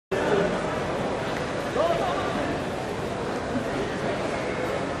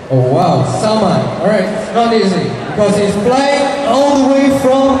Oh wow, Salman. Alright, it's not easy because he's flying all the way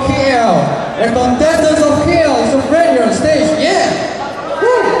from KL. The contestants of KL is ready on stage. Yeah!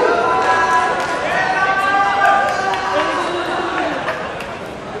 Woo!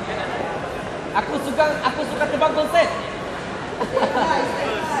 Aku suka terbang konsep.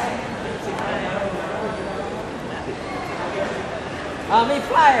 Me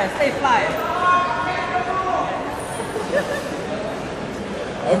fly, stay fly.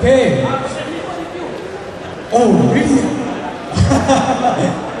 Okay. Oh, really?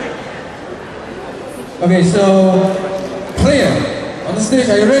 Okay, so clear. On the stage,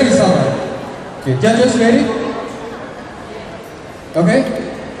 are you ready, Salman? Okay, judges ready? Okay?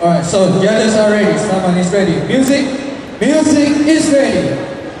 Alright, so judges are ready, Salman is ready. Music is ready.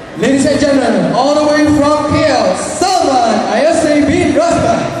 Ladies and gentlemen, all the way from KL, Salman Ayassy bin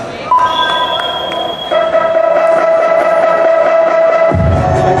Rasman.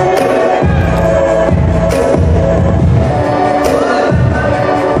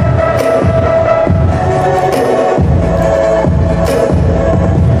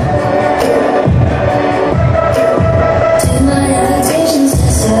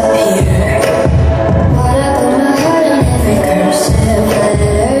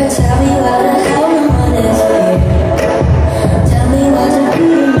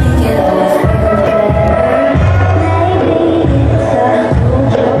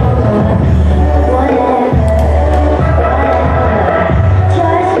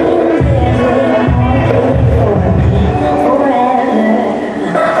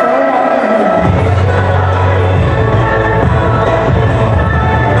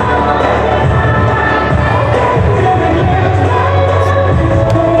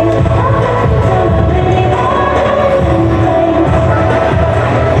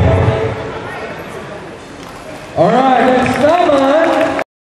 All right.